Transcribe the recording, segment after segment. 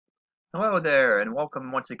Hello there, and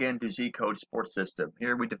welcome once again to Zcode Sports System.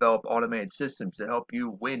 Here we develop automated systems to help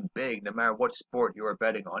you win big no matter what sport you are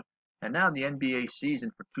betting on. And now the NBA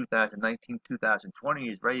season for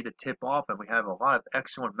 2019-2020 is ready to tip off, and we have a lot of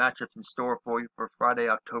excellent matchups in store for you for Friday,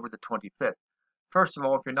 October the 25th. First of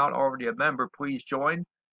all, if you're not already a member, please join,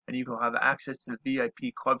 and you will have access to the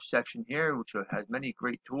VIP club section here, which has many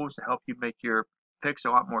great tools to help you make your picks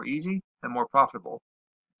a lot more easy and more profitable.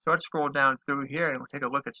 So let's scroll down through here and we'll take a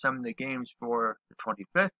look at some of the games for the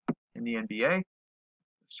 25th in the NBA.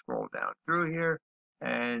 Scroll down through here,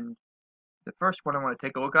 and the first one I want to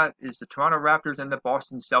take a look at is the Toronto Raptors and the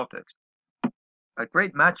Boston Celtics. A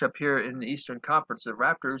great matchup here in the Eastern Conference. The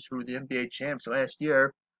Raptors, who were the NBA champs last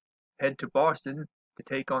year, head to Boston to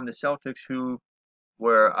take on the Celtics, who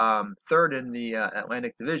were third in the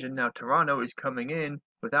Atlantic Division. Now Toronto is coming in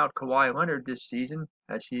without Kawhi Leonard this season,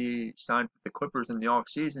 as he signed with the Clippers in the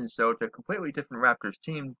offseason, so it's a completely different Raptors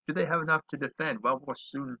team. Do they have enough to defend? Well, we'll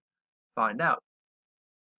soon find out.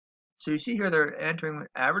 So you see here they're entering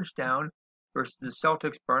average down versus the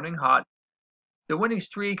Celtics burning hot. The winning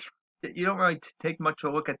streak, you don't really take much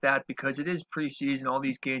of a look at that because it is preseason. All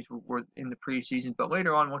these games were in the preseason, but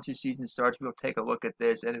later on, once the season starts, we'll take a look at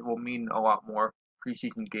this, and it will mean a lot more.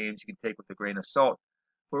 Preseason games you can take with a grain of salt.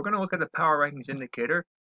 But we're going to look at the power rankings indicator,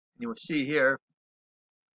 and you will see here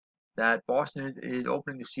that Boston is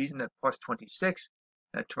opening the season at plus 26,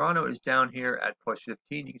 and Toronto is down here at plus 15.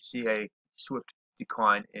 You can see a swift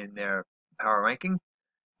decline in their power ranking.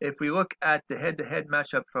 If we look at the head-to-head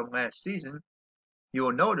matchup from last season, you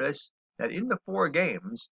will notice that in the 4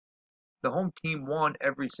 games, the home team won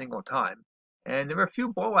every single time. And there were a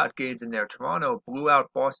few blowout games in there. Toronto blew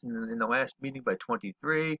out Boston in the last meeting by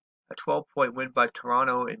 23. A 12-point win by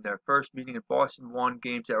Toronto in their first meeting, and Boston won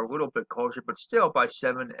games that were a little bit closer, but still by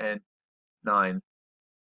 7 and 9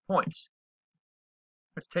 points.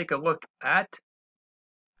 Let's take a look at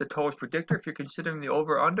the totals predictor. If you're considering the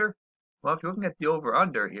over-under, well, if you're looking at the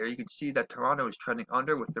over-under here, you can see that Toronto is trending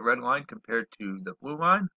under with the red line compared to the blue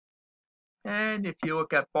line. And if you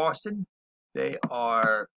look at Boston, they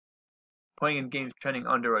are playing in games trending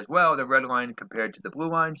under as well, the red line compared to the blue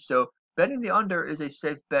line. So betting the under is a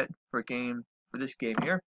safe bet for this game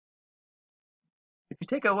here. If you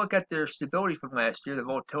take a look at their stability from last year, the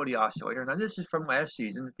volatility oscillator, now this is from last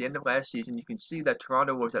season. At the end of last season, you can see that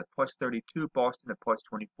Toronto was at plus 32, Boston at plus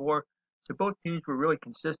 24. So both teams were really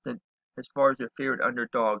consistent as far as their favorite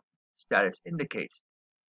underdog status indicates.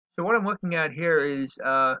 So what I'm looking at here is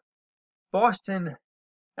Boston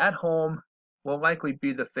at home will likely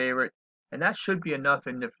be the favorite, and that should be enough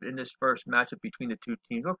in this first matchup between the two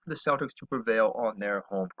teams. Look for the Celtics to prevail on their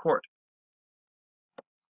home court.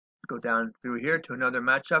 Go down through here to another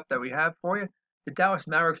matchup that we have for you. The Dallas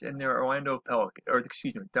Mavericks and their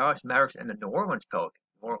Dallas Mavericks and the New Orleans Pelicans.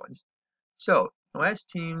 New Orleans. So,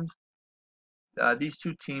 these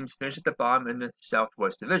two teams finished at the bottom in the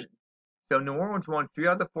Southwest Division. So New Orleans won 3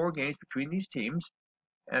 out of the 4 games between these teams.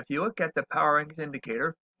 And if you look at the power rankings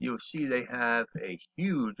indicator, you'll see they have a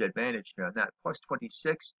huge advantage here on that, plus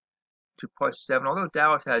 26 to plus 7. Although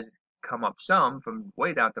Dallas has come up some from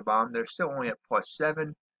way down at the bottom, they're still only at plus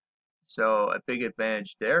 7. So a big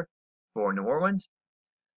advantage there for New Orleans.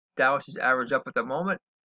 Dallas is average up at the moment,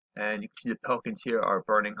 and you can see the Pelicans here are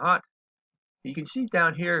burning hot. You can see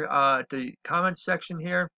down here the comments section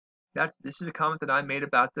here. This is a comment that I made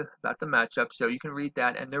about the matchup, so you can read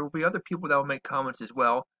that, and there will be other people that will make comments as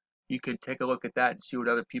well. You can take a look at that and see what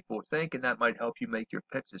other people think, and that might help you make your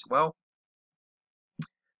picks as well. If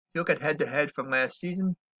you look at head-to-head from last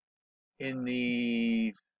season, in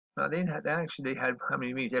the they had how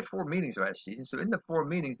many meetings? They had 4 meetings last season. So in the 4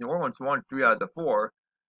 meetings, New Orleans won 3 out of the 4,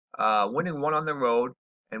 winning 1 on the road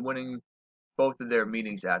and winning both of their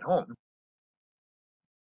meetings at home.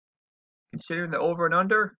 Considering the over and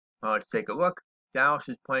under, let's take a look. Dallas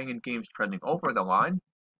is playing in games trending over the line,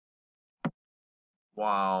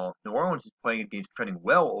 while New Orleans is playing in games trending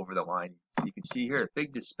well over the line. So you can see here a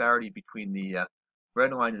big disparity between the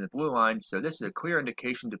red line and the blue line. So this is a clear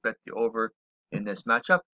indication to bet the over in this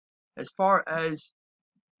matchup. As far as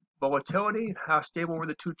volatility, how stable were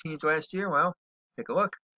the two teams last year? Well, take a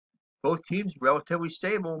look. Both teams relatively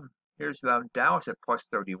stable. Here's about Dallas at plus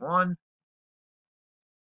 31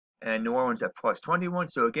 and New Orleans at plus 21.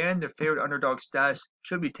 So again, their favorite underdog status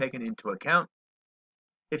should be taken into account.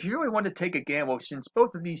 If you really want to take a gamble, since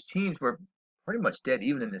both of these teams were pretty much dead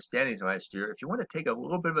even in the standings last year, if you want to take a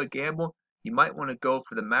little bit of a gamble, you might want to go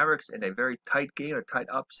for the Mavericks in a very tight game, a tight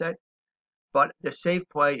upset. But the safe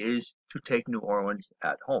play is to take New Orleans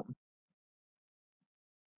at home.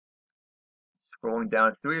 Scrolling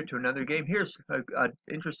down through here to another game. Here's an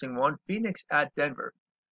interesting one. Phoenix at Denver.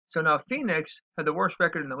 So now Phoenix had the worst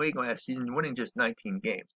record in the league last season, winning just 19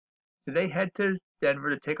 games. So they head to Denver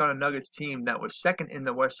to take on a Nuggets team that was second in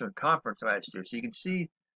the Western Conference last year. So you can see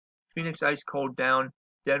Phoenix ice cold down,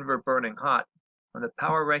 Denver burning hot. On the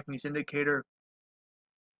power rankings indicator,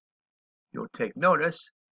 you'll take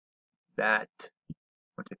notice that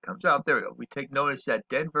once it comes out, there we go. We take notice that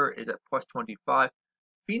Denver is at plus 25.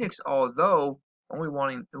 Phoenix, although only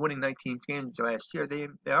winning 19 games last year, they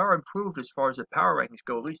are improved as far as the power rankings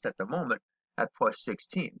go, at least at the moment, at plus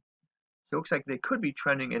 16. So it looks like they could be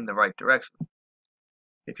trending in the right direction.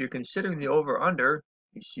 If you're considering the over-under,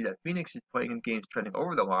 you see that Phoenix is playing in games trending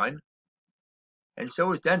over the line, and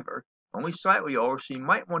so is Denver, only slightly over, so you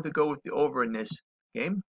might want to go with the over in this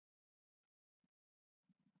game.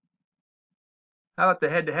 How about the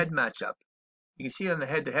head-to-head matchup? You can see on the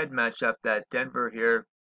head-to-head matchup that Denver here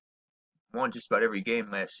won just about every game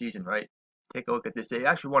last season, right? Take a look at this. They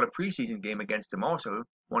actually won a preseason game against them also,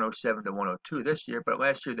 107 to 102 this year, but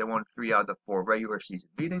last year they won 3 out of the 4 regular season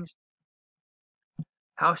meetings.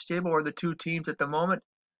 How stable are the two teams at the moment?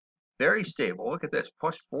 Very stable. Look at this,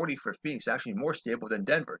 plus 40 for Phoenix, actually more stable than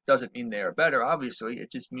Denver. Doesn't mean they are better, obviously.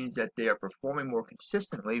 It just means that they are performing more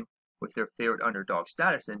consistently with their favorite underdog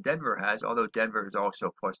status than Denver has, although Denver is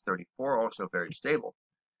also plus 34, also very stable.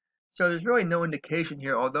 So there's really no indication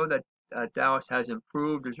here, although that Dallas has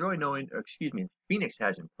improved, there's really no, Phoenix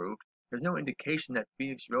has improved. There's no indication that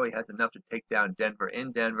Phoenix really has enough to take down Denver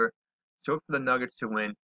in Denver. So for the Nuggets to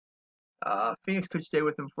win. Phoenix could stay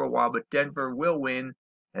with them for a while, but Denver will win,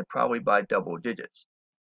 and probably by double digits.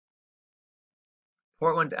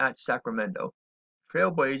 Portland at Sacramento.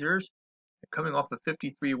 Trailblazers, coming off a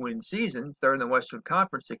 53-win season, third in the Western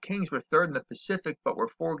Conference. The Kings were third in the Pacific, but were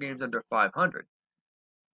 4 games under 500.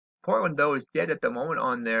 Portland, though, is dead at the moment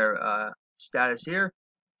on their status here.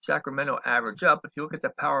 Sacramento average up. If you look at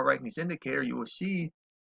the power rankings indicator, you will see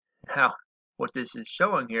how what this is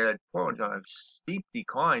showing here, that Portland's on a steep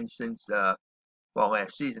decline since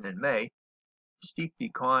last season in May. Steep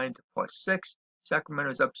decline to plus 6.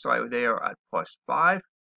 Sacramento's up slightly. They are at plus 5.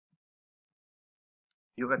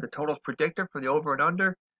 You look at the totals predictor for the over and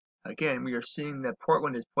under. Again, we are seeing that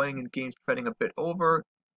Portland is playing in games trending a bit over,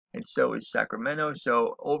 and so is Sacramento.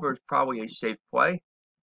 So over is probably a safe play.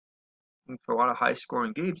 For a lot of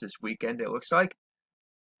high-scoring games this weekend, it looks like.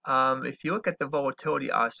 If you look at the volatility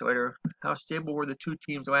oscillator, how stable were the two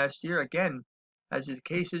teams last year? Again, as is the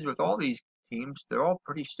case is with all these teams, they're all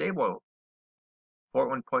pretty stable.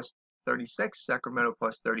 Portland plus 36, Sacramento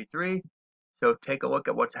plus 33. So take a look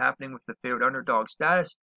at what's happening with the favorite underdog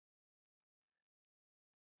status.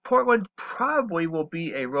 Portland probably will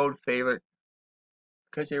be a road favorite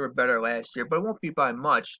because they were better last year, but it won't be by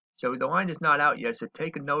much. So the line is not out yet, so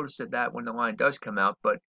take a notice of that when the line does come out.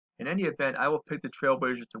 But in any event, I will pick the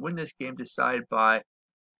Trailblazers to win this game, decided by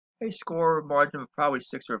a score margin of probably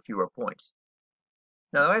 6 or fewer points.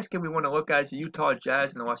 Now, the last game we want to look at is the Utah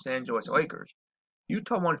Jazz and the Los Angeles Lakers.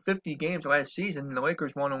 Utah won 50 games last season, and the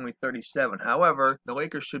Lakers won only 37. However, the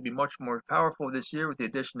Lakers should be much more powerful this year with the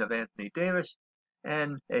addition of Anthony Davis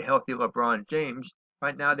and a healthy LeBron James.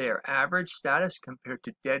 Right now, they are average status compared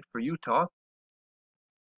to dead for Utah.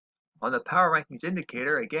 On the power rankings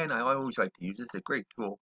indicator, again, I always like to use this. It's a great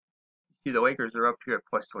tool. You see the Lakers are up here at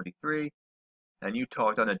plus 23, and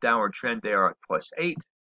Utah is on a downward trend. They are at plus 8.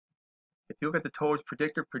 If you look at the totals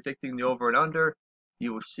predictor predicting the over and under,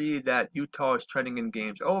 you will see that Utah is trending in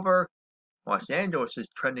games over. Los Angeles is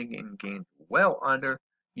trending in games well under.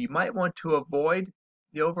 You might want to avoid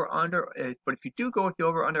the over-under, but if you do go with the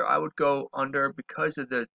over-under, I would go under because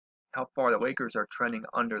of how far the Lakers are trending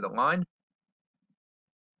under the line.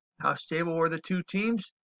 How stable were the two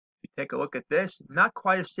teams? If you take a look at this, not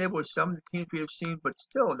quite as stable as some of the teams we have seen, but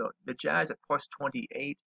still, the Jazz at plus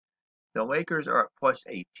 28. The Lakers are at plus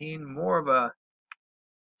 18. More of a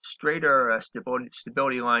straighter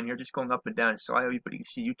stability line here, just going up and down slightly, but you can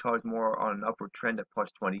see Utah is more on an upward trend at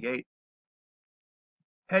plus 28.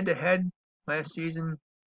 Head-to-head last season,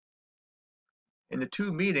 in the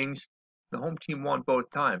 2 meetings, the home team won both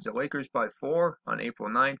times. The Lakers by 4 on April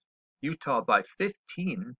 9th, Utah by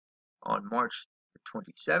 15 on March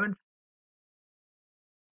 27th.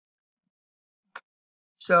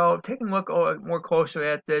 So taking a look more closely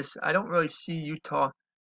at this, I don't really see Utah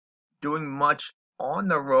doing much on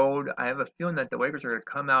the road. I have a feeling that the Lakers are going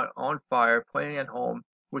to come out on fire, playing at home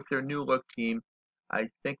with their new look team. I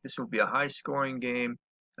think this will be a high-scoring game.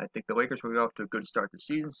 I think the Lakers will get off to a good start this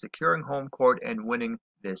season, securing home court and winning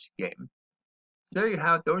this game. So there you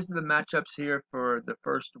have it. Those are the matchups here for the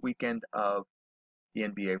first weekend of the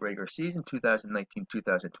NBA regular season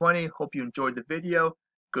 2019-2020. Hope you enjoyed the video.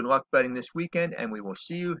 Good luck betting this weekend, and we will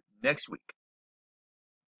see you next week.